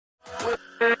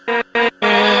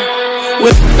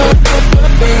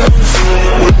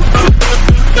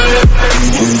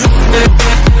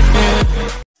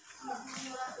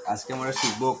আজকে আমরা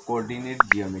শিখব coordinate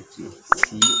geometry,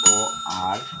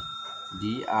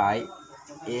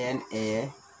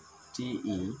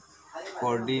 CORDINATE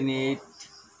coordinate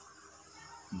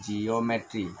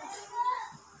geometry.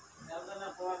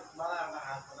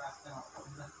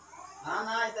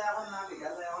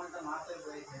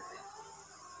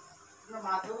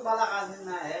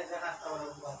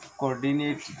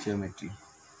 Coordinate geometry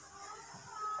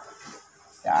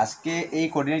আজকে এই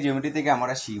কোঅর্ডিনেট জিওমেট্রি থেকে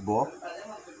আমরা শিখব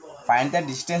find the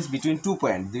distance between 2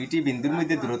 point. দুইটি বিন্দুর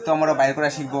মধ্যে দূরত্ব আমরা বাইর করা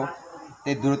শিখব।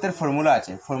 এই দূরত্বের ফর্মুলা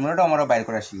আছে, ফর্মুলাটা আমরা বাইর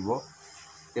করা শিখব।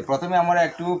 তো প্রথমে আমরা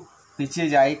একটু পিছিয়ে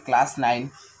যাই, ক্লাস 9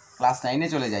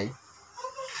 চলে যাই।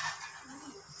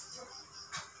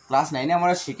 ক্লাস 9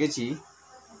 আমরা শিখেছি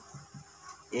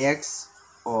এক্স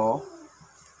ও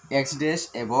এক্স ড্যাশ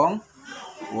এবং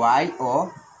ওয়াই ও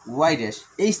ওয়াই ড্যাশ।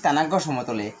 এই স্থানাঙ্ক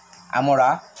সমতলে আমরা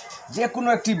যে কোনো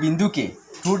একটি বিন্দুকে,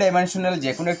 2 ডাইমেনশনাল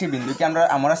যে কোনো একটি বিন্দুকে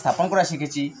আমরা স্থাপন করা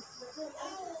শিখেছি।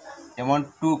 যেমন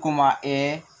 2, A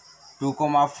 2,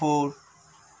 4,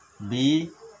 B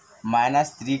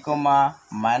 -3,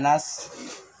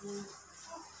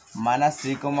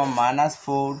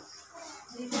 -4,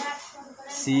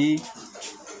 C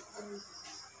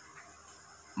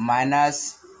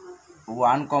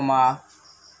 -1,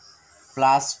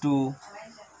 +2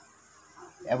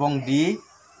 এবং D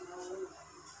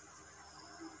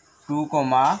 2,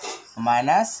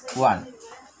 -1।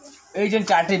 এই যে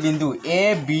চারটি বিন্দু A,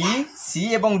 B, C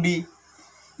এবং D,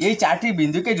 এই চারটি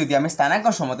বিন্দুকে যদি আমি স্থানাঙ্ক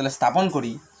সমতলে স্থাপন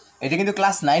করি, এটা কিন্তু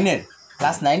ক্লাস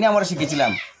 9-এ আমরা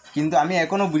শিখেছিলাম, কিন্তু আমি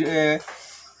এখনও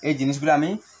এই জিনিসগুলো আমি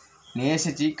নিয়ে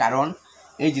এসেছি, কারণ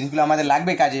এই জিনিসগুলো আমাদের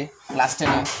লাগবে কাজে ক্লাস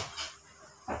 10-এ।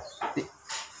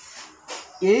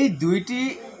 এই দুইটি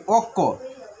অক্ষ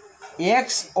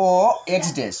এক্স ও এক্স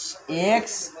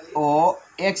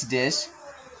ড্যাশ,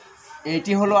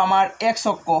 এটি হলো আমার এক্স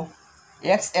অক্ষ,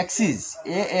 এক্স অ্যাক্সিস,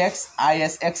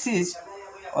 AXIS অ্যাক্সিস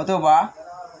অথবা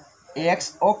এক্স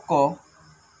অক্ষ,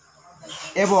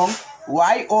 এবং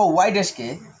ওয়াই ও ওয়াই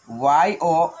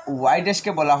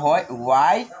ড্যাশকে বলা হয়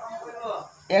ওয়াই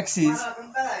অ্যাক্সিস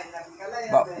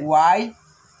বা ওয়াই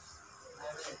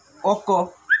অক্ষ,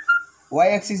 ওয়াই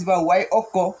অ্যাক্সিস বা ওয়াই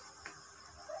অক্ষ।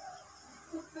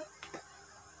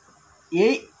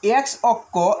 এই এক্স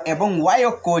অক্ষ এবং ওয়াই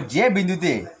অক্ষ যে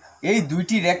বিন্দুতে, এই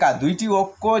দুইটি রেখা, দুইটি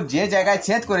অক্ষ যে জায়গায়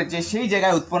ছেদ করেছে সেই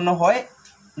জায়গায় উৎপন্ন হয়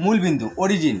মূল বিন্দু,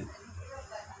 অরিজিন।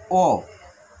 ও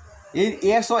এই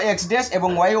এক্স ও এক্স ড্যাশ এবং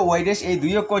ওয়াই ও ওয়াই ড্যাশ, এই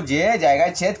দুই অক্ষ যে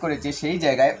জায়গায় ছেদ করেছে সেই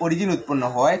জায়গায় অরিজিন উৎপন্ন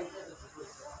হয়।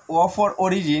 ও ফর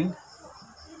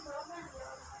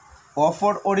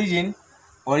অরিজিন,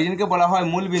 অরিজিনকে বলা হয়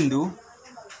মূল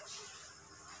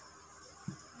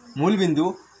বিন্দু।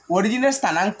 অরিজিনের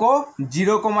স্থানাঙ্ক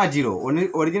 0,0।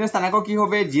 অরিজিনের স্থানাঙ্ক কি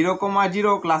হবে?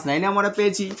 0,0। ক্লাস 9-এ আমরা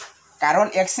পেয়েছি, কারণ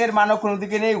এক্স এর মানও কোনো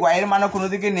দিকে নেই, ওয়াই এর মানও কোনো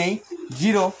দিকে নেই,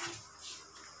 0।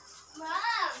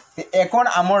 এখন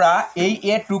আমরা এই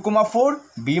A 2,4,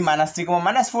 B -3,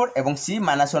 -4 এবং C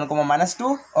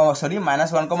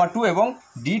 -1,2 এবং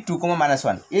D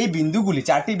 2,-1, এই বিন্দুগুলি,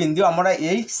 চারটি বিন্দু আমরা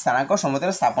এই স্থানাঙ্ক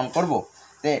সমতলে স্থাপন করব।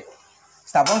 তে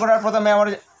স্থাপন করার প্রথমে আমরা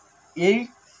এই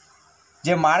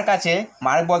যে মার্ক আছে,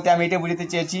 মার্ক বলতে আমি এটা বুঝতে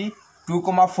চেয়েছি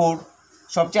 2,4,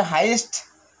 সবচেয়ে হাইয়েস্ট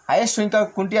সংখ্যা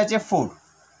কোনটি আছে?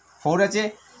 4 আছে।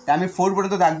 তা আমি 4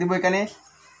 পর্যন্ত দাগ দিব এখানে,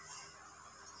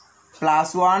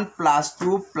 +1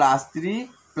 +2 +3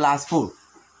 +4।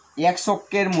 এক্স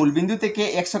অক্ষের মূলবিন্দু থেকে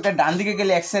এক্স অক্ষের ডান দিকে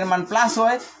গেলে এক্স এর মান প্লাস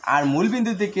হয়, আর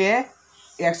মূলবিন্দু থেকে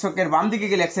এক্স অক্ষের বাম দিকে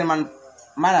গেলে এক্স এর মান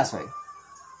মাইনাস হয়।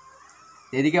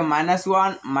 এদিকে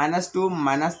 -1 -2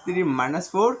 -3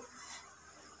 -4।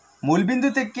 মূলবিন্দু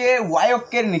থেকে ওয়াই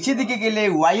অক্ষের নিচের দিকে গেলে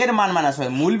ওয়াই এর মান মাইনাস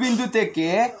হয়। মূলবিন্দু থেকে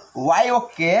ওয়াই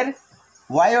অক্ষের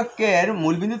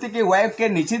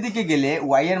নিচের দিকে গেলে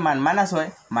ওয়াই এর মান মাইনাস হয়,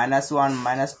 -1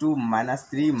 -2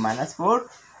 -3 -4।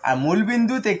 আর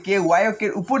মূলবিন্দু থেকে ওয়াই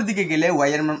অক্ষের উপর দিকে গেলে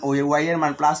ওয়াই এর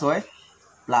মান প্লাস হয়,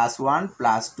 +1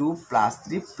 +2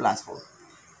 +3 +4।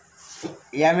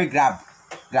 এই আমি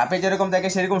গ্রাফে যেরকম থাকে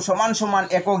সেরকম সমান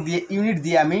একক দিয়ে, ইউনিট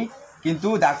দিয়ে আমি কিন্তু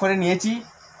দাগ করে নিয়েছি।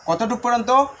 কতটুক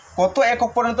পর্যন্ত? কত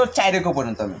একক পর্যন্ত? 4 একক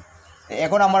পর্যন্ত। আমি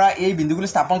এখন আমরা এই বিন্দুগুলি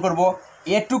স্থাপন করব।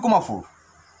 A 2,4,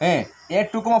 হ্যাঁ, A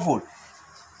 2,4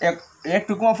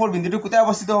 বিন্দুটি কোথায়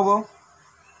অবস্থিত হব?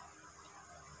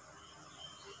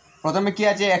 প্রথমে কি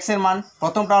আছে? এক্স এর মান।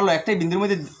 প্রথমটা হলো একটাই বিন্দুর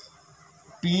মধ্যে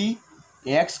P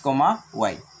x,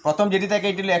 y। প্রথম যেটি থাকে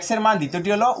এটি হলো এক্স এর মান, দ্বিতীয়টি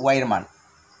হলো ওয়াই এর মান।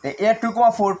 A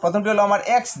 2,4, প্রথমটি হলো আমার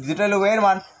এক্স, দ্বিতীয়টি হলো ওয়াই এর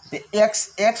মান।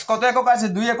 এক্স কত একক আছে?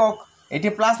 2 একক। এটি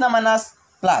প্লাস না মাইনাস?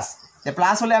 প্লাস।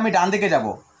 প্লাস হলে আমি ডান দিকে যাব,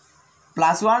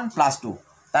 +1 +2।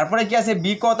 তারপরে কি আছে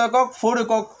বি কত একক 4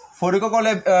 একক, 4 একক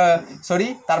হলে সরি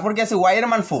তারপর কি আছে ওয়াই এর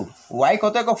মান 4, ওয়াই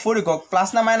কত একক 4 একক, প্লাস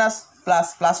না মাইনাস, প্লাস,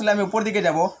 প্লাস হলে আমি উপর দিকে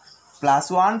যাব,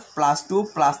 +1 +2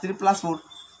 +3 +4।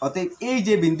 অতএব এই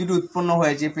যে বিন্দুটি উৎপন্ন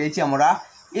হয়েছে পেয়েছি আমরা,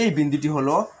 এই বিন্দুটি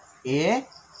হলো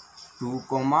A2,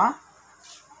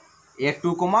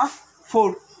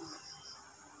 A2,4।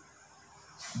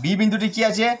 বি বিন্দুটি কি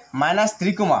আছে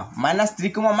 -3,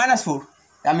 -3,-4।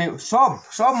 আমি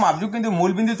সব মাপজু কিন্তু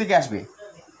মূল বিন্দু থেকে আসবে,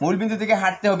 মূল বিন্দু থেকে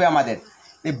হাঁটতে হবে আমাদের।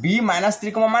 বি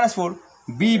 -3,-4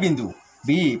 বি বিন্দু,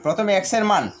 বি প্রথমে এক্স এর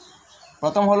মান,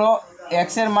 প্রথম হলো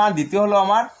এক্স এর মান, দ্বিতীয় হলো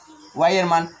আমার ওয়াই এর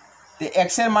মান। তো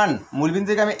এক্স এর মান মূল বিন্দু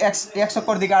থেকে আমি এক্স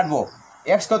অক্ষর দিকে আঁটবো,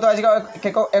 এক্স কত আজকে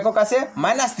একক আছে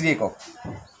 -3 একক,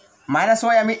 মাইনাস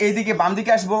ওয়াই আমি এই দিকে বাম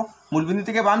দিকে আসবো, মূল বিন্দু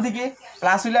থেকে বাম দিকে,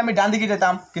 প্লাস হলে আমি ডান দিকে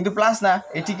যেতাম, কিন্তু প্লাস না,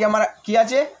 এটি কি আমার কি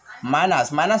আছে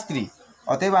 -3।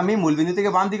 অতএব আমি মূল বিন্দু থেকে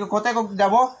বাম দিকে কত একক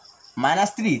যাব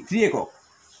 -3 একক,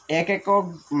 1 একক,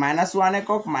 -1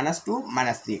 একক, -2,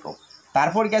 -3 একক।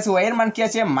 তারপর কি আছে ওয়াই এর মান কি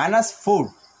আছে -4।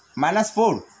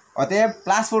 অতএব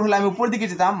 +4 হলে আমি উপর দিকে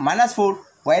যেতাম, -4,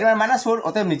 ওয়াই এর মান -4,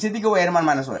 অতএব নিচের দিকে ওয়াই এর মান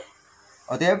 -1।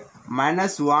 অতএব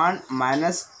 -1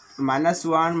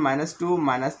 -2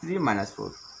 -3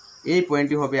 -4। এই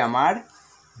পয়েন্টটি হবে আমার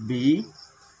বি,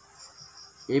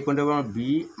 এই পয়েন্টটি হবে আমার বি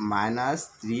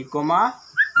 -3,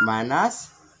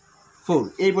 -4।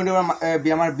 এই পয়েন্টটি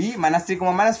আমার বি -3,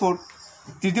 -4।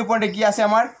 তৃতীয় পয়েন্টে কি আছে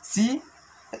আমার সি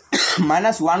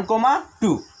 -1,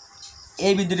 2।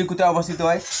 এই বিন্দুটি কোথায় অবস্থিত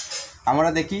হয় আমরা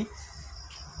দেখি,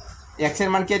 এক্স এর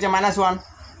মান কি আছে -1,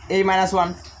 এই -1,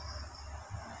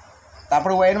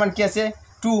 তারপরে ওয়াই এর মান কি আছে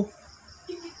 2,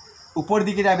 উপর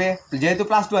দিকে যাবে যেহেতু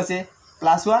 +2 আছে,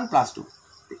 +1 +2।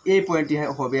 এই পয়েন্টটি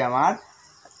হবে আমার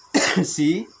সি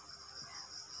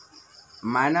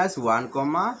 -1,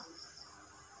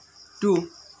 2।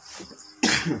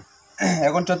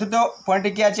 এখন চতুর্থ পয়েন্টে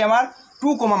কি আছে আমার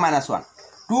 2, -1।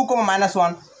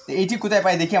 এইটি কোথায়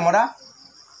পাই দেখি আমরা,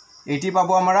 এইটি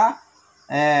পাবো আমরা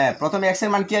প্রথমে এক্স এর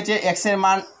মান কি আছে, এক্স এর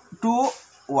মান 2,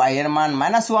 ওয়াই এর মান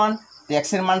 -1,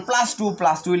 এক্স এর মান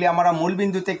 +2 হলে আমরা মূল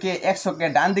বিন্দু থেকে এক্স অক্ষে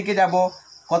ডান দিকে যাব,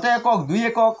 কত একক 2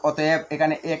 একক, অতএব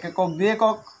এখানে 1 একক 2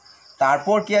 একক।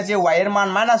 তারপর কি আছে ওয়াই এর মান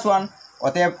 -1,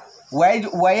 অতএব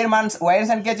ওয়াই এর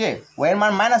সাইন কি আছে, ওয়াই এর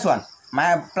মান -1,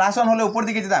 +1 হলে উপর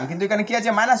দিকে যেতাম, কিন্তু এখানে কি আছে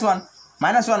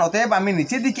 -1, অতএব আমি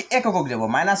নিচের দিকে 1 একক যাব,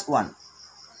 -1।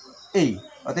 এই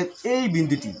অতএব এই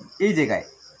বিন্দুটি এই জায়গায়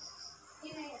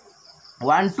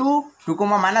 1, 2, 2,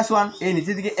 -1, এই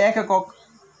নিচের দিকে 1 একক।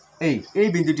 এই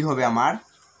বিন্দুটি হবে আমার,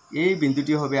 এই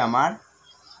বিন্দুটি হবে আমার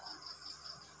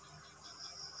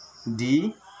ডি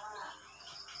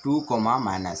 2,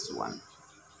 -1।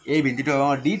 এই বিন্দুটি হবে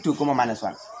আমার ডি 2,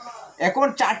 -1। এখন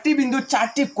চারটি বিন্দু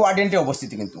চারটি কোয়াড্রেন্টে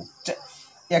অবস্থিত, কিন্তু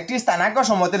একটি স্থানাঙ্ক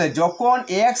সমতলে যখন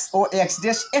এক্স ও এক্স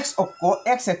ড্যাশ এক্স অক্ষ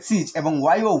এক্স অ্যাক্সিস এবং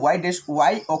ওয়াই ও ওয়াই ড্যাশ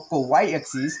ওয়াই অক্ষ ওয়াই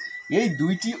অ্যাক্সিস, এই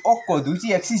দুইটি অক্ষ দুইটি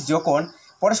অ্যাক্সিস যখন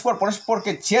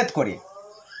পরস্পরকে ছেদ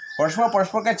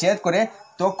করে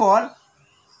তখন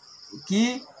কি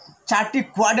চারটি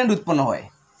কোয়াড্রেন্ট উৎপন্ন হয়,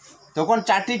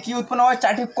 চারটি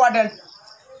কোয়াড্রেন্ট।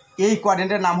 এই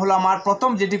কোয়াড্রেন্টের নাম হলো আমার প্রথম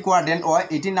যেটি কোয়াড্রেন্ট হয়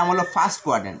এটির নাম হলো ফার্স্ট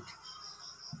কোয়াড্রেন্ট।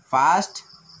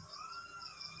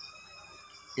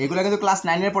 এগুলো কিন্তু ক্লাস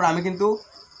 9-এর পর আমি কিন্তু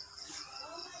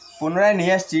পুনরায়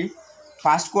নিয়ে আসছি।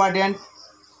 ফার্স্ট কোয়াড্রেন্ট,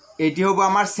 এটি হবে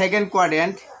আমার সেকেন্ড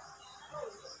কোয়াড্রেন্ট,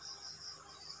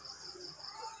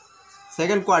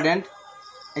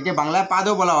 একে বাংলায়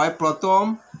পাদও বলা হয়।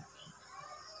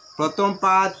 প্রথম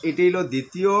পাদ, এটি হলো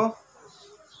দ্বিতীয়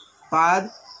পাদ,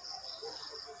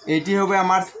 এটি হবে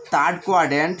আমার থার্ড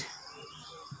কোয়াড্রেন্ট,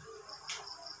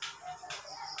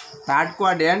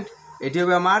 এটি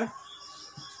হবে আমার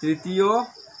তৃতীয়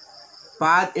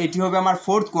পাদ, এটি হবে আমার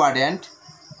fourth quadrant,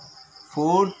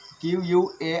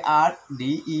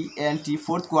 QUARDENT,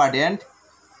 fourth quadrant,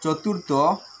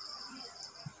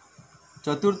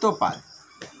 চতুর্থ পাদ।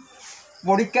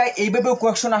 পরীক্ষায় এইভাবেও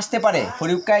কোয়েশ্চন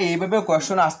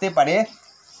আসতে পারে,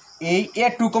 এই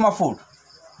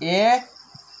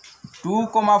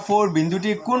A2,4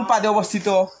 বিন্দুটি কোন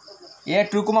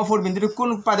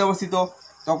পাদে অবস্থিত,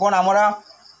 তখন আমরা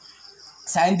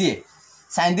সাইন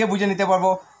দিয়ে বুঝে নিতে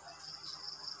পারবো।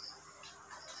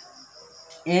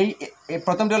 এই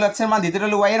প্রথমটি হলো এক্সের মান, দ্বিতীয়টি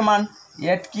হলো ওয়াই এর মান,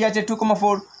 এর কি আছে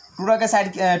 2,4,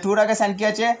 2 আগে সাইন কি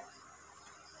আছে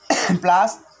প্লাস,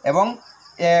 এবং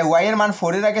ওয়াই এর মান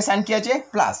 4 এর আগে সাইন কি আছে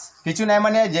প্লাস। কিছু নাই,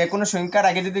 মানে যে কোনো সংখ্যার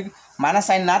আগে যদি মাইনাস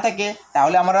সাইন না থাকে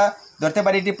তাহলে আমরা ধরতে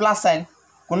পারি এটি প্লাস সাইন,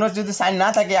 কোনো যদি সাইন না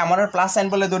থাকে আমরা প্লাস সাইন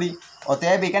বলে ধরি।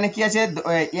 অতএব এখানে কি আছে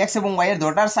এক্স এবং ওয়াই এর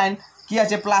দুটার সাইন কি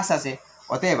আছে প্লাস আছে।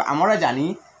 অতএব আমরা জানি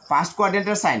ফার্স্ট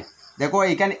কোয়াড্রেন্টের সাইন দেখো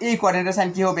এখানে এই কোঅর্ডিনেটের সাইন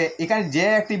কী হবে, এখানে যে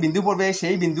একটি বিন্দু পড়বে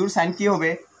সেই বিন্দুর সাইন কী হবে,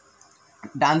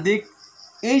 ডান দিক।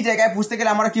 এই জায়গায় বুঝতে গেলে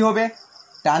আমরা কী হবে,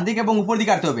 ডান দিক এবং উপর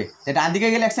দিকে আনতে হবে। ডান দিকে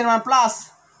গেলে এক্সের মান প্লাস,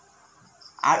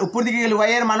 আর উপর দিকে গেলে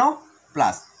ওয়াই এর মানও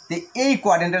প্লাস। তো এই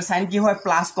কোঅর্ডিনেটের সাইন কি হয়,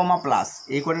 প্লাস কমা প্লাস।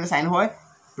 এই কোঅর্ডিনেটের সাইন হয়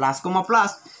প্লাস কমা প্লাস।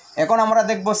 এখন আমরা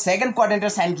দেখব সেকেন্ড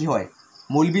কোঅর্ডিনেটের সাইন কি হয়।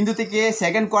 মূলবিন্দু থেকে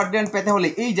সেকেন্ড কোঅর্ডিনেট পেতে হলে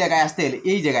এই জায়গায় আসতে হলে,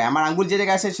 এই জায়গায় আমার আঙ্গুল যে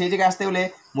জায়গায় আসে সেই জায়গায় আসতে হলে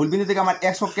মূলবিন্দু থেকে আমার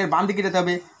এক্স অক্ষের বাম দিকে যেতে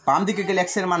হবে। বাম দিকে গেলে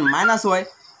এক্সের মান মাইনাস হয়।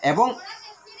 এবং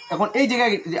এখন এই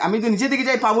জায়গায় আমি তো নিচের দিকে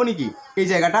যাই, পাবো নাকি এই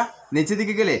জায়গাটা, নিচের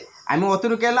দিকে গেলে আমি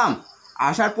অতটুকু এলাম,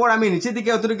 আসার পর আমি নিচের দিকে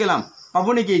অতটুকু গেলাম, পাবো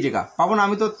নাকি এই জায়গা, পাবো না।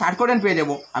 আমি তো থার্ড কোঅর্ডিনেট পেয়ে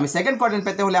যাবো। আমি সেকেন্ড কোঅর্ডিনেট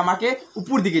পেতে হলে আমাকে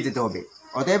উপর দিকে যেতে হবে।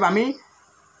 অতএব আমি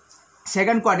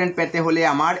সেকেন্ড কোঅর্ডিনেট পেতে হলে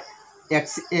আমার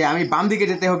আমি বাম দিকে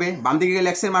যেতে হবে। বাম দিকে গেলে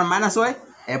এক্সের মান মাইনাস হয়,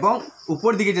 এবং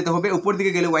উপর দিকে যেতে হবে। উপর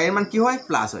দিকে গেলে ওয়াই এর মান কী হয়,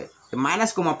 প্লাস হয়।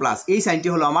 মাইনাস কমা প্লাস, এই সাইনটি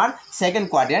হলো আমার সেকেন্ড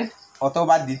কোঅর্ডিনেট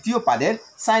অথবা দ্বিতীয় পাদের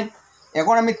সাইন।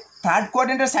 এখন আমি থার্ড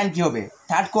কোঅর্ডিনেটের সাইন কী হবে,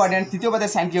 থার্ড কোঅর্ডিনেট তৃতীয় পাদের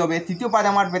সাইন কী হবে। তৃতীয় পাদ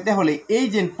আমার পেতে হলে এই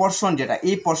যে পোর্শন, যেটা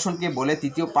এই পোর্শনকে বলে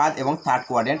তৃতীয় পাদ এবং থার্ড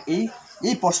কোঅর্ডিনেট,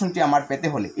 এই পোর্শনটি আমার পেতে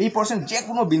হলে এই পোর্শন যে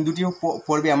কোনো বিন্দুটি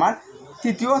পড়বে আমার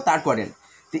তৃতীয় থার্ড কোঅর্ডিনেট।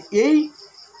 তো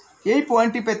এই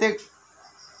পয়েন্টটি পেতে,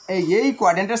 এই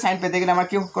কোঅর্ডিনেটের সাইন পেতে গেলে আমার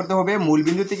কী করতে হবে,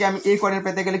 মূলবিন্দু থেকে আমি এই কোঅর্ডিনেট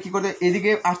পেতে গেলে কী করতে,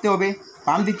 এদিকে আসতে হবে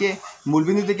বাম দিকে।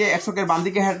 মূলবিন্দু থেকে এক্স অক্ষের বাম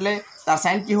দিকে হাঁটলে তার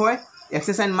সাইন কী হয়,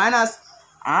 এক্সের সাইন মাইনাস।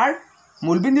 আর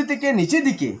মূলবিন্দু থেকে নিচের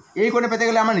দিকে এই কোঅর্ডিনেট পেতে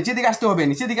গেলে আমার নিচের দিকে আসতে হবে,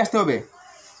 নিচের দিকে আসতে হবে।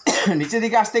 নিচের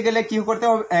দিকে আসতে গেলে কী করতে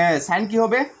হবে, সাইন কী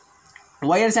হবে,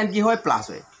 ওয়াই এর সাইন কী হয়, প্লাস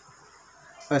হয়।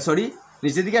 সরি,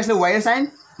 নিচের দিকে আসলে ওয়াই এর সাইন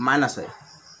মাইনাস হয়।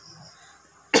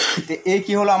 তো এই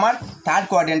কী হলো, আমার থার্ড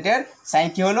কোঅর্ডিনেটের সাইন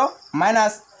কী হলো,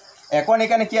 মাইনাস। এখন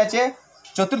এখানে কি আছে,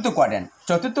 চতুর্থ কোঅর্ডিনেট।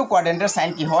 চতুর্থ কোঅর্ডিনেটের সাইন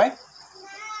কী হয়,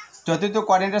 চতুর্থ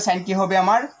কোঅর্ডিনেটের সাইন কী হবে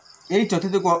আমার, এই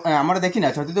চতুর্থ আমরা দেখি না,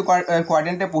 চতুর্থ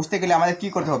কোঅর্ডিনেটে পৌঁছতে গেলে আমাদের কী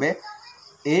করতে হবে,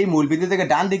 এই মূলবিন্দু থেকে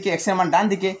ডান দিকে এক্সের মান ডান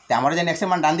দিকে। তো আমরা জানি এক্সের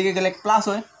মান ডান দিকে গেলে প্লাস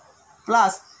হয়,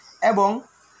 প্লাস। এবং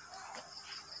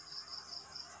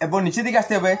নিচের দিকে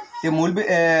আসতে হবে। তো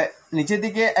নিচের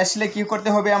দিকে আসলে কী করতে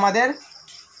হবে আমাদের,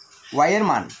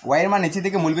 ওয়াইয়ের মান নিচের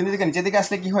দিকে, মূলবিন্দু থেকে নিচের দিকে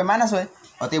আসলে কী হয়, মাইনাস হয়।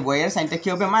 অতএব ওয়াইয়ের সাইনটা কী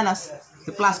হবে, মাইনাস। তো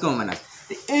প্লাস কম মাইনাস।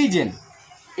 তো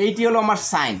এইটি হলো আমার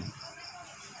সাইন,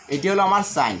 এটি হলো আমার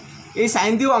সাইন। এই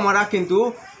সাইন দিয়েও আমরা কিন্তু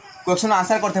কোয়েশ্চন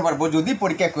আনসার করতে পারবো। যদি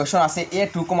পরীক্ষায় কোয়েশ্চন আসে এ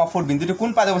 2,4 বিন্দুটি কোন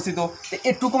পাদে অবস্থিত,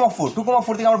 এ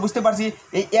 2,4 থেকে আমরা বুঝতে পারছি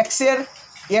এই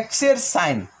এক্সের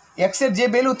সাইন, এক্সের যে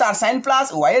ভ্যালু তার সাইন প্লাস,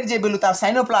 ওয়াইয়ের যে ভ্যালু তার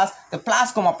সাইনও প্লাস। তো প্লাস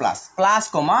কমা প্লাস, প্লাস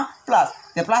কমা প্লাস।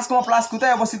 তো প্লাস কমা প্লাস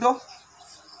কোথায় অবস্থিত,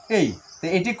 এই। তো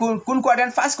এটি কোন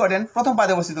কোঅর্ডিনেট, ফার্স্ট কোঅর্ডিনেট, প্রথম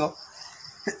পাদে অবস্থিত।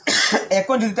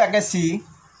 এখন যদি তাকে সি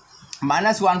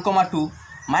 -1,2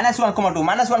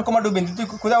 -1,2 বিন্দুটি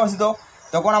কোথায় অবস্থিত,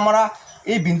 তখন আমরা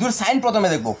এই বিন্দুর সাইন প্রথমে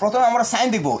দেখব। প্রথমে আমরা সাইন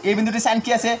দেখব, এই বিন্দুটির সাইন কী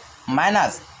আছে,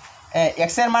 মাইনাস।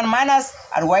 এক্সের মান মাইনাস,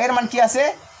 আর ওয়াইয়ের মান কী আছে,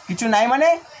 কিছু নাই মানে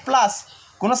প্লাস,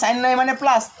 কোনো সাইন নাই মানে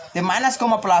প্লাস। তো মাইনাস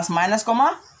কমা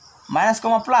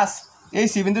প্লাস, এই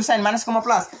সি বিন্দুর সাইন মাইনাস কমা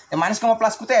প্লাস। মাইনাস কমা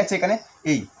প্লাস কোথায় আছে, এখানে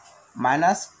এই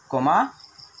মাইনাস কমা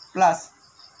প্লাস,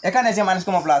 এখানে আছে মাইনাস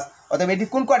কমা প্লাস। অতএব এটি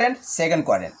কোন কোঅর্ডিনেট, সেকেন্ড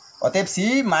কোঅর্ডিনেট। অতএব সি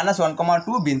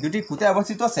 -1,2 বিন্দুটি কোথায়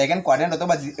অবস্থিত, সেকেন্ড কোঅর্ডিনেট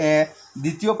অথবা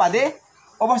দ্বিতীয় পাদে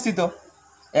অবস্থিত।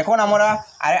 এখন আমরা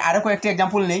আরও কয়েকটি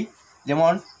এক্সাম্পল নেই।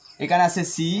 যেমন এখানে আছে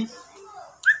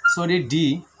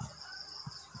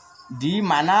ডি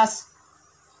মাইনাস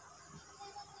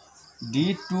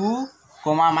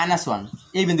D2,-1,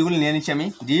 এই বিন্দুগুলি নিয়ে নিচ্ছি আমি।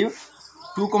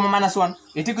 D2,-1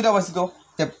 এটি কোথায় অবস্থিত,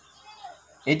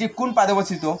 এটি কোন পাদে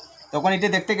অবস্থিত, তখন এটি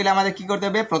দেখতে গেলে আমাদের কী করতে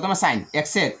হবে, প্রথমে সাইন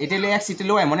এক্সের, এটি হলো এক্স, এটি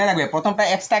হলো ওয়াই, মনে রাখবে প্রথমটা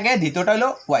এক্স থাকে, দ্বিতীয়টা হলো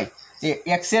ওয়াই।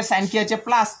 এক্সের সাইন কী আছে,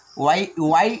 প্লাস।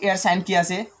 ওয়াই এর সাইন কী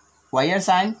আছে, ওয়াই এর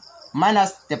সাইন মাইনাস।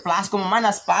 প্লাস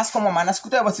কমা মাইনাস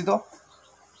কোথায় অবস্থিত,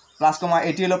 প্লাস কমা,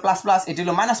 এটি হলো প্লাস প্লাস, এটি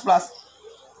হলো মাইনাস প্লাস।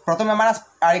 প্রথমে মাইনাস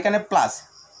আর এখানে প্লাস,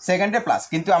 সেকেন্ডে প্লাস,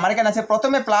 কিন্তু আমার এখানে আছে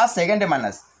প্রথমে প্লাস সেকেন্ডে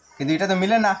মাইনাস, কিন্তু এটা তো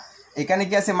মিলে না। এখানে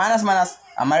কি আছে, মাইনাস,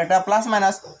 আমার এটা প্লাস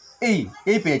মাইনাস,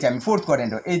 এই পেয়েছি আমি ফোর্থ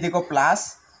কোঅর্ডিনেট। এই দেখো প্লাস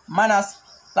মাইনাস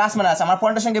আমার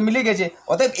পয়েন্টের সঙ্গে মিলে গেছে।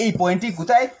 অতএব এই পয়েন্টটি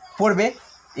কোথায় পড়বে,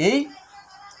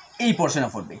 এই পোর্শনে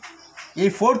পড়বে, এই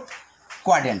ফোর্থ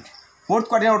কোঅর্ডিনেট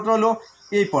ওটা হলো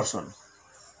এই পোর্শন,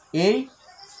 এই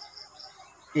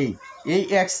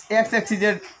এক্স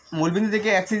অ্যাক্সিসের, মূলবিন্দু থেকে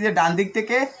অ্যাক্সিসের ডান দিক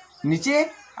থেকে নিচে,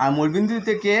 আর মূলবিন্দু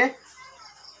থেকে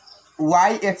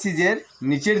ওয়াই অ্যাক্সিসের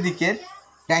নিচের দিকের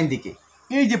ডান দিকে,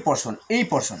 এই যে পোর্শন, এই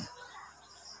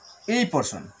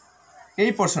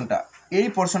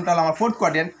পোর্শনটা হলো আমার ফোর্থ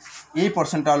কোঅর্ডিনেট, এই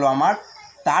পোর্শনটা হলো আমার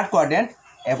থার্ড কোঅর্ডিনেট,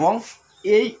 এবং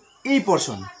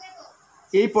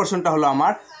এই পোর্শনটা হলো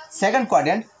আমার সেকেন্ড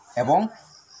কোঅর্ডিনেট, এবং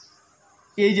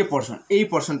এই যে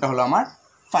পোর্শনটা হলো আমার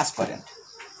ফার্স্ট কোঅর্ডিনেট।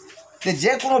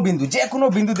 যে কোনো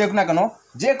বিন্দু দেখ না কেন,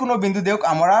 যে কোনো বিন্দু দেখ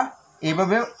আমরা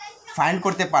এইভাবে ফাইন্ড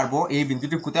করতে পারবো এই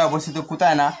বিন্দুটি কোথায় অবস্থিত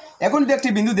কোথায় না। এখন যদি একটি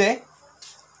বিন্দু দে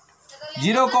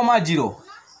 0,0,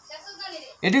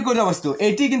 এটি কোথায় অবস্থিত,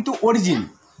 এটি কিন্তু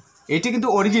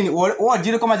অরিজিন, ও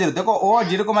 0,0 দেখো, ও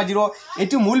 0,0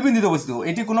 এটি মূল বিন্দুতে অবস্থিত,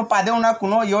 এটি কোনো পাদেও না,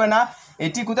 কোনো ইয়ে না,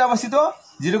 এটি কোথায় অবস্থিত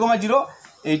 0,0,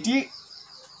 এটি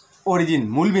অরিজিন,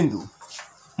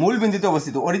 মূল বিন্দুতে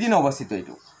অবস্থিত, অরিজিনে অবস্থিত।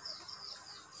 এটু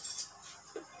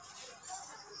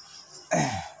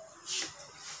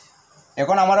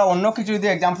এখন আমরা অন্য কিছু যদি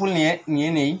এক্সাম্পল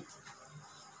নিয়ে নেই,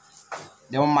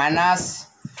 যেমন -5,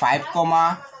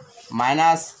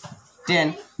 -10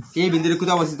 এই বিন্দুটি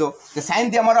কোথায় অবস্থিত। তো সাইন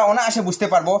দিয়ে আমরা অনায়াসে বুঝতে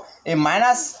পারবো এই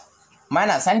মাইনাস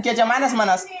সাইন কি আছে,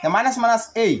 মাইনাস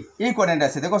এই কোঅর্ডিনেট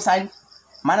আছে, দেখো সাইন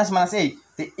মাইনাস এই,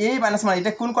 তো এই মাইনাস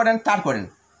এটা কোন coordinate, third coordinate,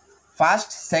 first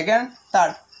second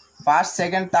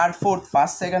third fourth,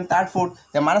 first second third fourth,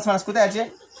 তো মাইনাস কোথায় আছে,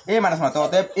 এই মাইনাস তো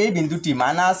অতএব এই বিন্দুটি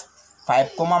 -5,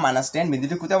 -10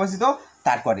 বিন্দুটি কোথায় অবস্থিত,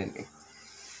 থার্ড কোঅর্ডিনেটে।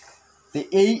 তো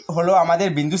এই হলো আমাদের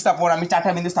বিন্দু স্থাপন। আমি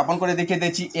 4টা বিন্দু স্থাপন করে দেখিয়ে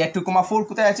দিয়েছি। a 2,4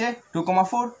 কোথায় আছে,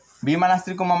 2,4, b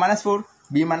 -3, -4,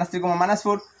 b -3,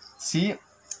 -4, c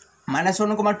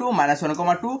 -1,2,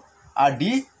 -1,2, আর d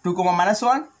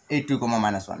 2,-1, এই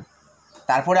 2,-1।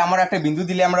 তারপরে আমরা একটা বিন্দু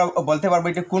দিলে আমরা বলতে পারবো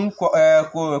এটা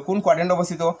কোন কোঅর্ডিনেট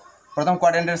অবস্থিত। প্রথম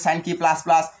কোঅর্ডিনেটের সাইন কি plus,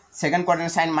 second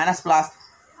কোঅর্ডিনেটের sign minus,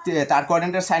 third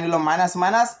কোঅর্ডিনেটের sign হলো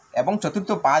মাইনাস, এবং চতুর্থ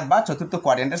পাদ বা চতুর্থ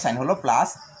কোঅর্ডিনেটের সাইন হলো প্লাস,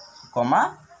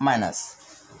 মাইনাস।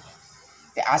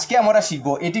 আজকে আমরা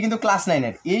শিখবো, এটি কিন্তু ক্লাস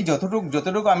 9-এর, এই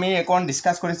যতটুকু আমি এখন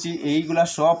ডিসকাস করেছি এইগুলা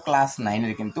সব ক্লাস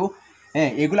 9-এর, কিন্তু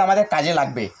হ্যাঁ এগুলো আমাদের কাজে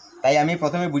লাগবে, তাই আমি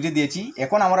প্রথমে বুঝিয়ে দিয়েছি।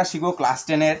 এখন আমরা শিখবো class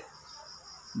 10-এর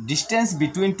distance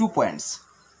between two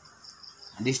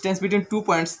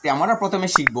points. আমরা প্রথমে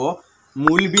শিখবো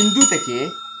মূল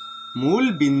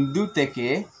বিন্দু থেকে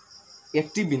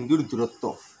একটি বিন্দুর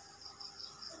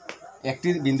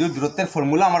দূরত্বের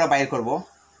ফর্মুলা আমরা বাইর করব।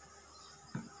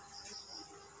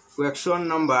 কোয়েকশন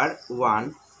নাম্বার 1,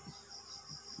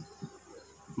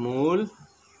 মূল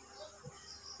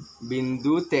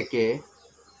বিন্দু থেকে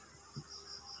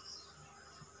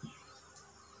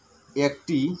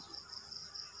একটি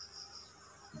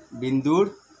বিন্দুর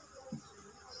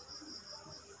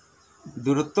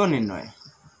দূরত্ব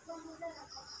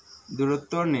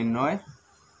নির্ণয়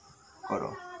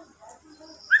করো।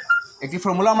 একটি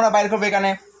ফর্মুলা আমরা বাইর করবো এখানে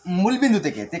মূল বিন্দু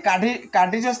থেকে।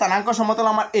 কার্টেসীয় স্থানাঙ্ক সমতল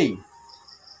আমার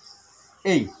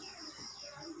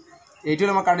এইটি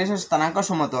হলো আমার কার্টেসীয় স্থানাঙ্ক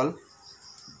সমতল,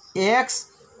 এক্স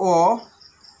ও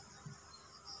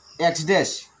এক্স ড্যাশ,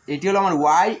 এটি হলো আমার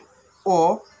ওয়াই ও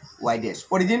ওয়াই ড্যাশ।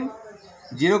 অরিজিন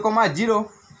 0,0,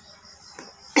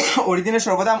 অরিজিনের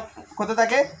সর্বদা কত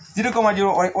থাকে 0,0,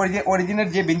 অরিজিনের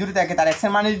যে বিন্দুটি থাকে তার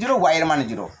এক্সের মান 0, ওয়াই এর মান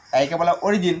 0, তাই একে বলা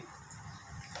অরিজিন।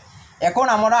 এখন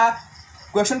আমরা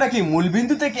কোয়েশনটা কি, মূল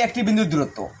বিন্দু থেকে একটি বিন্দুর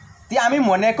দূরত্ব। তে আমি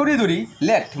মনে করি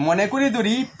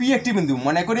ধরি পি একটি বিন্দু,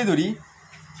 মনে করি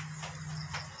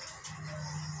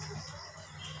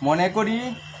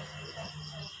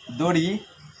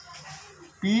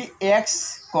পি এক্স,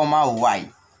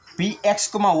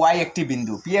 ওয়াই একটি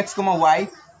বিন্দু, পি এক্স,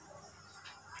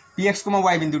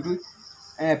 ওয়াই বিন্দুটি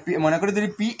মনে করি ধরি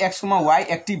পি এক্স, ওয়াই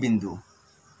একটি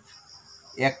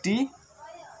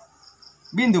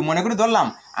বিন্দু মনে করে ধরলাম।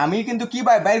 আমি কিন্তু কি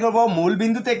বাইর করবো, মূল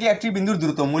বিন্দু থেকে একটি বিন্দুর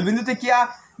দূরত্ব। মূল বিন্দুতে কি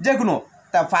যে কোনো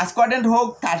তা ফার্স্ট কোঅর্ডিনেট হোক,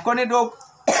 থার্ড কোঅর্ডিনেট হোক,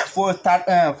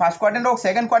 ফার্স্ট কোঅর্ডিনেট হোক,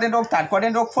 সেকেন্ড কোঅর্ডিনেট হোক, থার্ড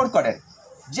কোঅর্ডিনেট হোক, ফোর্থ কোঅর্ডিনেট,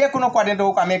 যে কোনো কোঅর্ডিনেট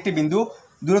হোক আমি একটি বিন্দু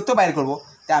দূরত্ব বাইর করবো।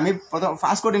 তাই আমি প্রথম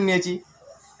ফার্স্ট কোঅর্ডিনেট নিয়েছি,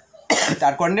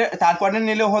 থার্ড কোঅর্ডিনেট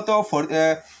নিলেও হতো,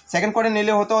 সেকেন্ড কোঅর্ডিনেট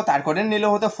নিলেও হতো, থার্ড কোঅর্ডিনেট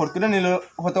নিলেও হতো, ফোর্থ কোঅর্ডিনেট নিলেও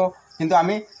হতো, কিন্তু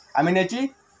আমি নিয়েছি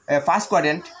ফার্স্ট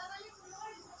কোঅর্ডিনেট।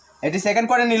 এটি সেকেন্ড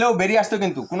কোঅর্ডিনেট নিলেও বেরিয়ে আসতো,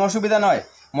 কিন্তু কোনো অসুবিধা নয়।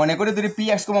 মনে করি যদি পি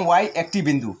এক্স, ওয়াই একটি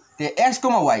বিন্দু, তো এক্স,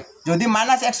 ওয়াই যদি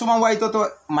 -x, ওয়াই তো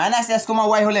 -x,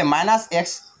 ওয়াই হলে -x,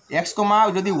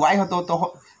 যদি ওয়াই হতো তো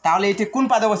তাহলে এটি কোন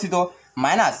পাদে অবস্থিত,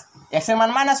 x এর মান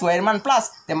মাইনাস, ওয়াই এর মান প্লাস,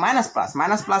 তো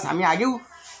মাইনাস প্লাস আমি আগেও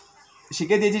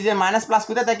শিখে দিয়েছি যে মাইনাস প্লাস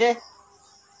কোথায় থাকে,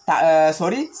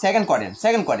 সেকেন্ড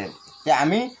কোঅর্ডিনেট। তো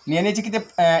আমি নিয়ে নিয়েছি কি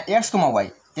এক্স, ওয়াই,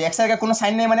 তো এক্স এর আগে কোনো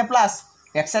সাইন নেই মানে প্লাস,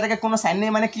 এক্স এর আগে কোনো সাইন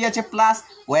নেই মানে কি আছে প্লাস,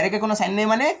 ওয়াই এর আগে কোনো সাইন নেই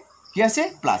মানে কি আছে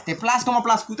প্লাস। তো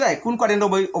প্লাস কোথায় কোন কোঅর্ডিনেট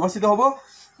অবস্থিত হবো,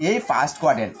 এই ফার্স্ট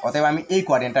কোঅর্ডিনেট। অতএব আমি এই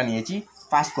কোঅর্ডিনেটটা নিয়েছি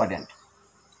ফার্স্ট কোঅর্ডিনেট,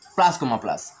 প্লাস।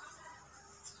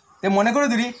 তো মনে করে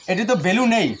দিই এটি তো ভ্যালু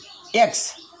নেই,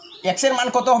 এক্স এর মান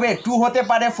কত হবে, 2 হতে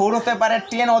পারে, 4 হতে পারে,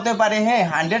 10 হতে পারে, হ্যাঁ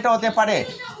 100 হতে পারে,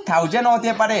 1000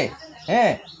 হতে পারে,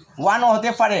 হ্যাঁ 1 হতে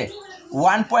পারে,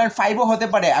 1.5 হতে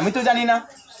পারে, আমি তো জানি না।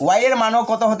 ওয়াই এর মানও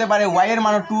কত হতে পারে, ওয়াই এর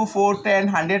মানও 2, 4, 10,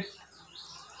 100,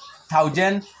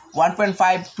 1000,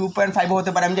 1.5 2.5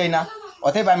 হতে পারে, আমি জানি না।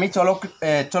 অতএব আমি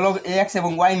চলক এক্স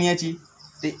এবং ওয়াই নিয়েছি।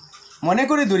 মনে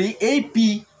করে ধরি এই পি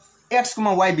এক্স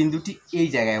কমা ওয়াই বিন্দুটি এই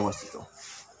জায়গায় অবস্থিত,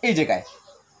 এই জায়গায়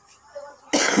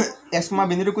এক্স কমা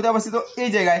বিন্দুটি কোথায় অবস্থিত, এই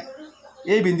জায়গায়।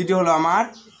 এই বিন্দুটি হলো আমার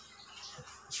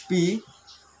পি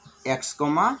এক্স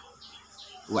কমা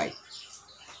ওয়াই,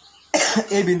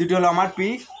 এই বিন্দুটি হলো আমার পি,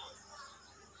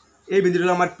 এই বিন্দুটি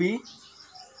হলো আমার পি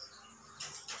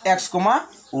এক্স কমা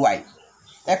ওয়াই।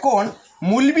 এখন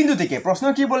মূল বিন্দু থেকে প্রশ্ন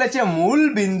কি বলেছে, মূল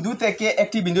বিন্দু থেকে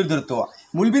একটি বিন্দুর দূরত্ব।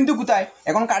 মূল বিন্দু কোথায়,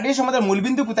 এখন কার্টেসিয়ান সমাধানের মূল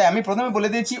বিন্দু কোথায় আমি প্রথমে বলে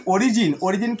দিয়েছি অরিজিন,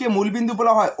 অরিজিনকে মূল বিন্দু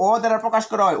বলা হয়, ও দ্বারা প্রকাশ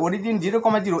করা হয়। অরিজিন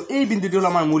 0,0, এই বিন্দুটি হলো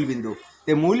আমার মূল বিন্দু।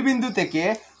 তো মূল বিন্দু থেকে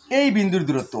এই বিন্দুর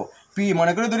দূরত্ব পি,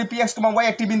 মনে করে ধরি পি এক্স কমা ওয়াই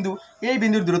একটি বিন্দু, এই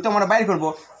বিন্দুর দূরত্ব আমরা বাইর করব।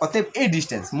 অতএব এই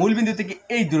ডিস্টেন্স মূল বিন্দু থেকে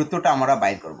এই দূরত্বটা আমরা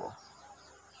বাইর করব।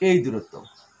 এই দূরত্ব,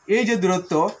 এই যে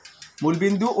দূরত্ব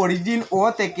মূলবিন্দু অরিজিন ও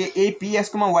থেকে এই পি এক্স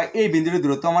কমা ওয়াই এই বিন্দুর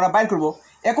দূরত্ব আমরা বাইর করব।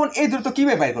 এখন এই দূরত্ব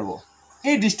কীভাবে বাইর করব,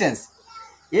 এই ডিস্টেন্স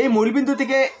এই মূলবিন্দু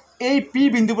থেকে এই পি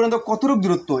বিন্দু পর্যন্ত কতটুকু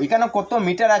দূরত্ব, এখানে কত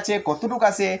মিটার আছে, কতটুকু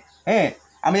আছে, হ্যাঁ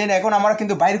আমি জানি। এখন আমরা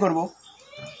কিন্তু বাইর করব।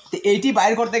 তো এইটি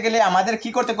বাইর করতে গেলে আমাদের কি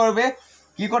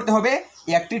করতে হবে,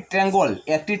 একটি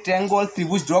ট্রায়াঙ্গল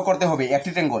ত্রিভুজ ড্র করতে হবে, একটি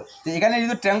ট্রায়াঙ্গল। তো এখানে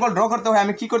যদি ট্রায়াঙ্গল ড্র করতে হয়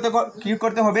আমি কি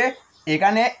করতে হবে,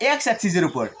 এখানে এক্স অ্যাক্সিসের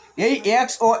উপর এই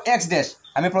এক্স ও এক্স ড্যাশ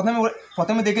আমি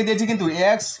প্রথমে দেখে দিয়েছি, কিন্তু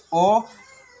এক্স ও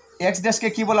এক্স ড্যাশকে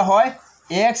কী বলা হয়,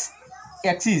 এক্স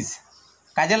অ্যাক্সিস।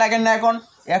 কাজে লাগেন না এখন,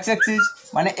 এক্স অ্যাক্সিস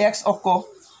মানে এক্স অক্ষ,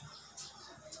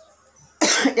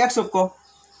 এক্স অক্ষ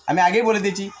আমি আগেই বলে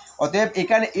দিয়েছি। অতএব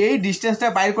এখানে এই ডিস্টেন্সটা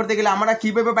বাইর করতে গেলে আমরা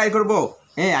কীভাবে বাইর করব,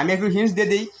 হ্যাঁ আমি একটু হিন্টস দিয়ে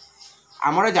দিই।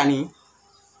 আমরা জানি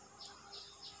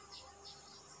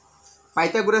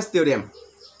পাইথাগোরাস থিওরেম,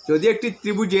 যদি একটি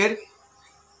ত্রিভুজের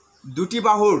দুটি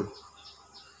বাহুর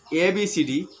এ বি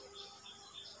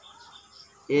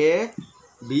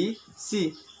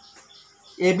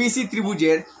সি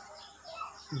ত্রিভুজের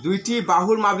দুইটি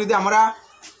বাহুর মাপ যদি আমরা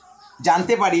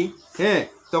জানতে পারি, হ্যাঁ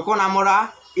তখন আমরা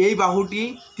এই বাহুটি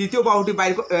তৃতীয়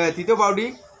বাহুটি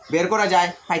বের করা যায়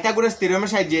পাইথাগোরাস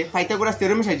থিওরেমের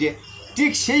সাহায্যে।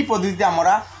 ঠিক সেই পদ্ধতিতে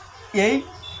আমরা এই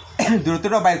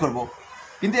দূরত্বটা বাইর করব।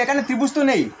 কিন্তু এখানে ত্রিভুজ তো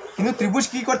নেই, কিন্তু ত্রিভুজ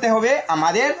কী করতে হবে,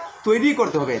 আমাদের তৈরি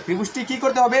করতে হবে।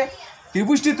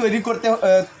 ত্রিভুজটি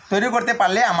তৈরি করতে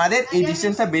পারলে আমাদের এই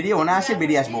ডিস্টেন্সটা অনায়াসে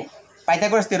বেরিয়ে আসবো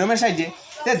পাইথাগোরাস থিওরেমের সাহায্যে।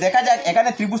 তো দেখা যাক এখানে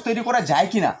ত্রিভুজ তৈরি করা যায়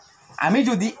কি না। আমি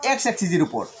যদি এক্স অ্যাক্সিসের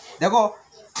উপর দেখো,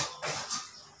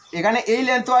 এখানে এই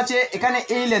লেন্থও আছে, এখানে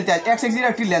এই লেন্থ আছে, এক্স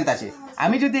অ্যাক্সিসের একটি লেন্থ আছে।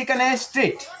 আমি যদি এখানে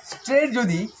স্ট্রেট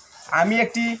যদি আমি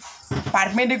একটি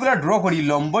পারপেন্ডিকুলার ড্র করি,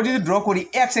 লম্ব যদি ড্র করি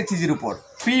এক্স অ্যাক্সিসের উপর,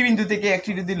 পি বিন্দু থেকে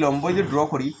একটি যদি লম্ব যদি ড্র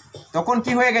করি, তখন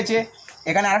কি হয়ে গেছে,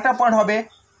 এখানে আরেকটা পয়েন্ট হবে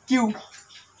কিউ।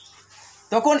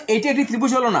 তখন এইটি একটি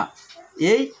ত্রিভুজ হলো না,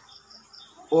 এই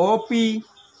O P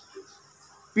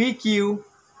Q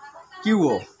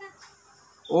কিউও,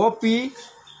 O P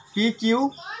Q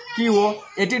কিউও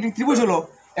এটি একটি ত্রিভুজ হলো।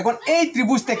 এখন এই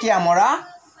ত্রিভুজ থেকে আমরা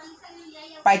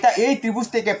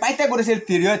পাইথাগোরাসের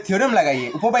থিওরেম লাগাইয়ে,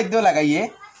 উপপাদ্য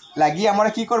লাগিয়ে আমরা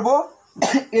কি করব,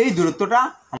 এই দূরত্বটা।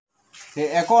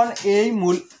 এখন এই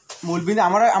মূলবিন্দু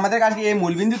আমাদের কাছে এই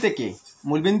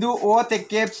মূলবিন্দু ও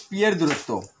থেকে পি এর দূরত্ব,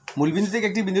 মূলবিন্দু থেকে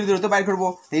একটি বিন্দুর দূরত্ব বাইর করব।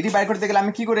 এটি বাইর করতে গেলে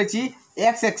আমি কি করেছি,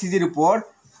 এক্স অ্যাক্সিসের উপর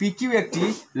পি কিউ একটি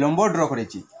লম্ব ড্র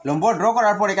করেছি। লম্ব ড্র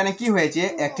করার পর এখানে কি হয়েছে,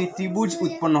 একটি ত্রিভুজ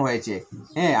উৎপন্ন হয়েছে।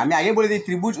 হ্যাঁ আমি আগে বলে দিই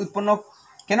ত্রিভুজ উৎপন্ন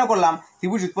কেন করলাম।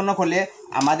 ত্রিভুজ উৎপন্ন করলে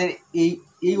আমাদের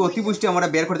এই অতিভুজটি আমরা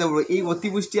বের করতে পারবো, এই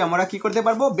অতিভুজটি আমরা কি করতে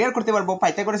পারবো, বের করতে পারবো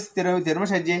পাইথাগোরাস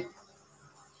থিওরেমের সাহায্যে।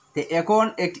 তো এখন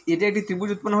এটা একটি ত্রিভুজ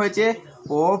উৎপন্ন হয়েছে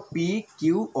ও পি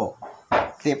কিউ ও।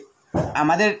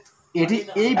 আমাদের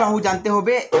এই বাহু জানতে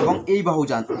হবে এবং এই বাহু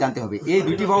জানতে হবে। এই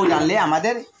দুটি বাহু জানলে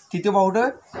আমাদের তৃতীয় বাহুটা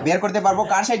বের করতে পারবো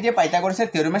কার সাহায্যে, পাইথাগোরাসের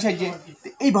থিওরেমের সাহায্যে।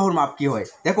 এই বাহুর মাপ কী হয়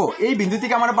দেখো, এই বিন্দু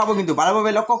থেকে আমরা পাবো, কিন্তু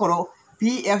ভালোভাবে লক্ষ্য করো,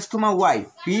 পি এক্স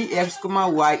কমা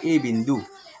ওয়াই এই বিন্দু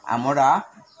আমরা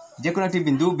যে কোনো একটি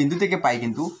বিন্দু থেকে পাই,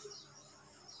 কিন্তু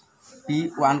পি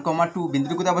 1,2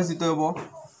 বিন্দুটি কোথায় অবস্থিত হবো,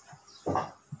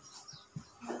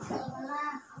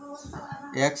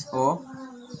 এক্স ও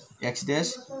এক্স ড্যাশ,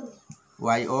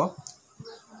 ওয়াই ও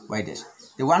ওয়াই ড্যাশ।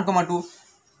 1,2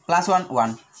 প্লাস 1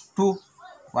 1 2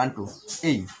 1 2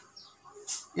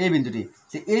 এই বিন্দুটি।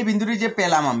 এই বিন্দুটি যে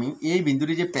পেলাম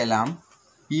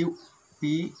পি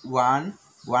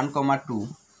 1,2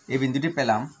 এই বিন্দুটি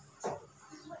পেলাম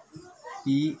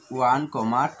পি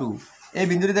 1,2। এই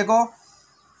বিন্দুটি দেখো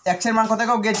এক্সের মান কত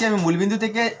একক গেছি আমি মূল বিন্দু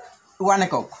থেকে 1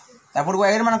 একক, তারপর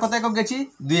ওয়াই এর মান কত একক গেছি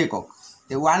 2 একক।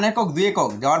 1 একক 2 একক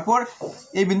যাওয়ার পর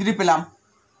এই বিন্দুটি পেলাম।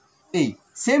 এই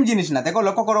সেম জিনিস না, দেখো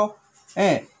লক্ষ্য করো,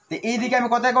 হ্যাঁ তো এই দিকে আমি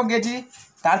কত একক গেছি,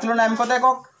 তার তুলনায় আমি কত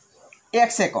একক,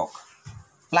 এক্স একক।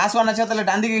 +1 আছে তাহলে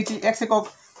ডান দিকে গেছি x একক,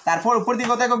 তারপর উপর দিকে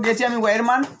কত একক গেছি আমি y এর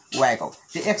মান y একক,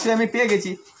 যে x আমি পেয়ে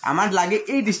গেছি। আমার লাগে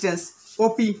এই ডিস্টেন্স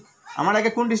OP, আমার লাগে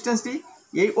কোন ডিস্টেন্সটি,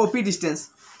 এই OP ডিস্টেন্স।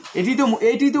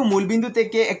 এইটি তো মূল বিন্দু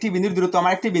থেকে একটি বিন্দুর দূরত্ব।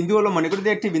 আমার একটি বিন্দু হলো, মনে করি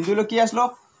একটি বিন্দু হলো কি আসলো,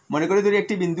 মনে করি ধরি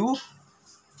একটি বিন্দু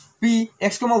P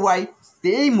x, y,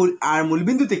 এই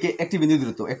মূলবিন্দু থেকে একটি বিন্দু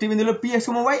দূরত্ব, একটি বিন্দু হলো P x,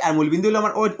 y, আর মূলবিন্দু হলো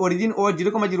আমার অরিজিন ও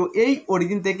 0,0। এই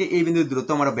অরিজিন থেকে এই বিন্দুর দূরত্ব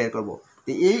আমরা বের করব।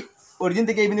 তো এই অরিজিন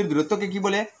থেকে এই বিন্দুর দূরত্বকে কি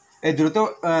বলে, এই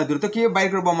দূরত্ব কি বের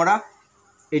করবো আমরা,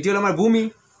 এটি হলো আমার ভূমি,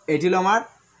 এটি হলো আমার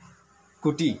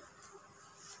খুঁটি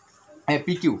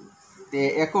PQ। তো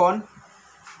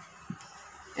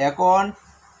এখন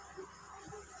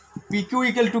PQ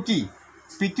ইকুয়াল টু কি,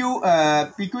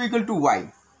 PQ equal to y।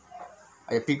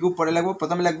 PQ পরে লাগবো,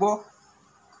 প্রথমে লাগবো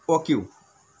OQ,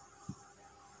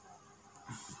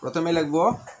 প্রথমে লাগবো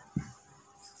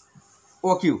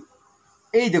OQ।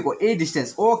 এই দেখো এই ডিস্টেন্স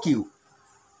OQটি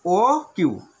কি,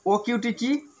 OQ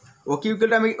ইকুয়াল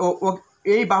টু আমি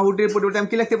এই বাহুটির পরিবর্তে আমি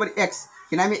কি লিখতে পারি x,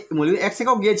 কিন্তু আমি মূলত x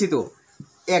একক গিয়েছি তো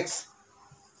x,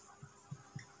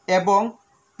 এবং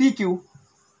PQ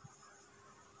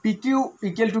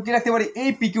ইকুয়াল টু কি রাখতে পারি, এই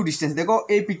PQ ডিস্টেন্স। দেখো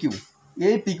এই PQ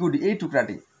এই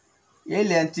টুকরাটি, এই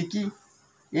লেন্থটি কি,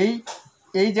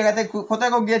 এই জায়গাতে কত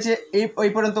একক গিয়েছে, এই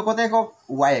পর্যন্ত কত একক,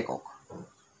 y একক।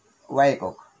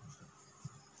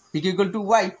 PQ equal to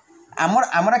y।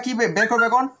 আমরা কি বের করবো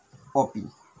এখন,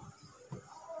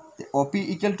 OP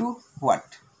equal to what,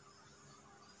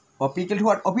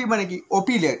 OP মানে কি,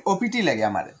 OPটি লাগে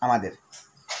আমাদের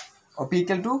OP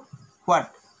ইকুয়াল টু হোয়াট।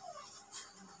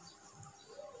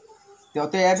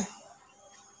 অতএব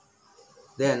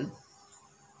দেন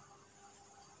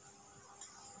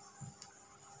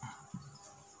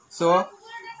সো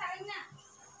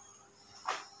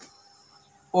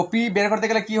OP বের করতে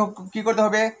গেলে কি করতে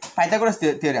হবে, Pythagoras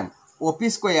theorem, OP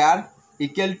square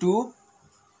equal to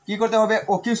কি করতে হবে,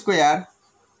 OQ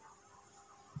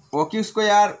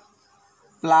square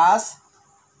plus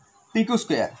PQ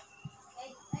square.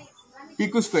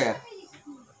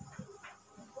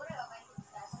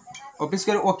 OP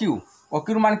square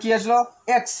OQর মান কি আসলো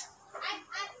x,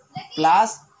 প্লাস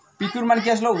PQর মান কি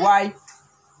আসলো y,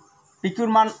 PQর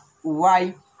মান y,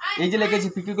 এই যে লিখেছি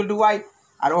PQ ইকুয়াল টু y,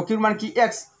 আর OQর মান কি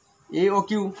x, এই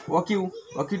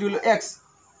OQটি হলো x,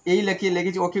 এই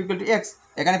লিখেছি OQ ইকুয়াল টু x।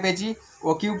 এখানে পেয়েছি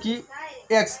OQ কি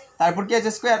x, তারপর কি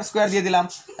আছে স্কোয়ার দিয়ে দিলাম,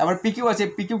 তারপর PQ আছে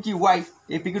PQ কি y,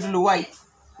 এই PQটি হলো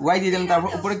y দিয়ে দিলাম, তারপর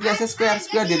উপরে কি আছে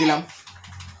স্কোয়ার দিয়ে দিলাম,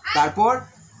 তারপর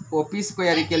OP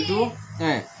square equal to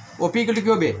OP equal to কি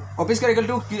হবে, OP square equal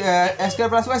to x square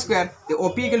plus y square. তো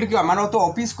OP ইকুয়াল টু কি, মানে তো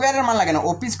OP স্কোয়ারের মান লাগে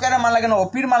না,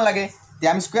 OPর মান লাগে। তো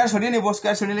আমি স্কোয়ার সরিয়ে নেব,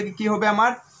 স্কোয়ার সরিয়ে নিলে কি হবে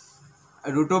আমার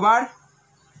 √x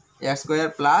square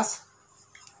plus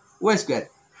y square.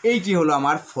 এইটি হলো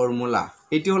আমার ফর্মুলা,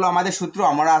 এটি হলো আমাদের সূত্র।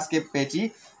 আমরা আজকে পেয়েছি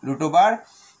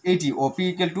 √80। OP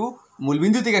ইকুয়াল টু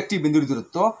মূলবিন্দু থেকে একটি বিন্দুর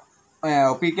দূরত্ব,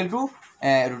 OP equal to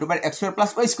 √x square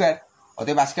plus y square.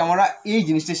 অতএব আজকে আমরা এই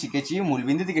জিনিসটা শিখেছি,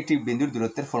 মূলবিন্দু থেকে একটি বিন্দুর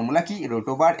দূরত্বের ফর্মুলা কি,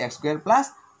 √x square plus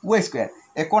y square.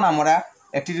 এখন আমরা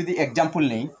একটি যদি এক্সাম্পল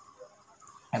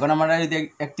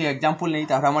নেই,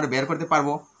 তাহলে আমরা বের করতে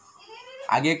পারবো।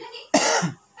 আগে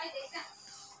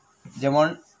যেমন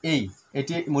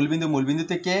এটি মূলবিন্দু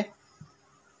থেকে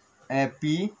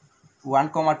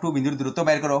P1,2 বিন্দুর দূরত্ব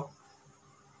বের করো,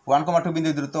 1,2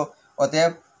 বিন্দুর দূরত্ব।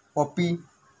 অতএব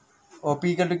OP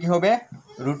ইকুয়াল টু কি হবে,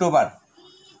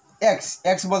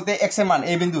 √x বলতে x এর মান,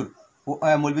 এই বিন্দুর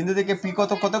মূলবিন্দু থেকে P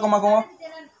কত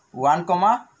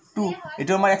 1,2,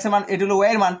 এটা আমার x এর মান, এটা হলো y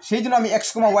এর মান, সেই জন্য আমি x,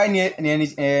 y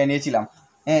নিয়েছিলাম।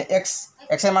 x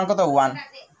এর মান কত 1,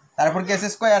 তারপর কি আছে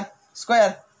স্কোয়ার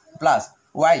প্লাস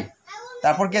y,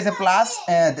 তারপর কি আছে প্লাস,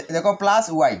 দেখো প্লাস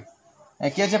y,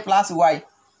 কি আছে প্লাস y।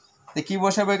 তো কি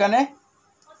বসাবো এখানে,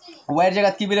 y এর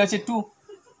জায়গায় কি বের হচ্ছে 2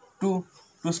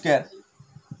 স্কোয়ার,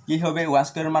 কি হবে 1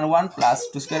 স্কোয়ারের মান 1 প্লাস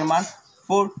 2 স্কোয়ারের মান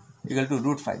 4 ইকুয়াল টু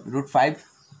 √5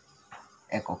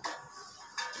 একক।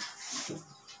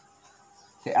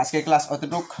 আজকের ক্লাস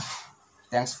অতটুক।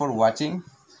 Thanks for watching.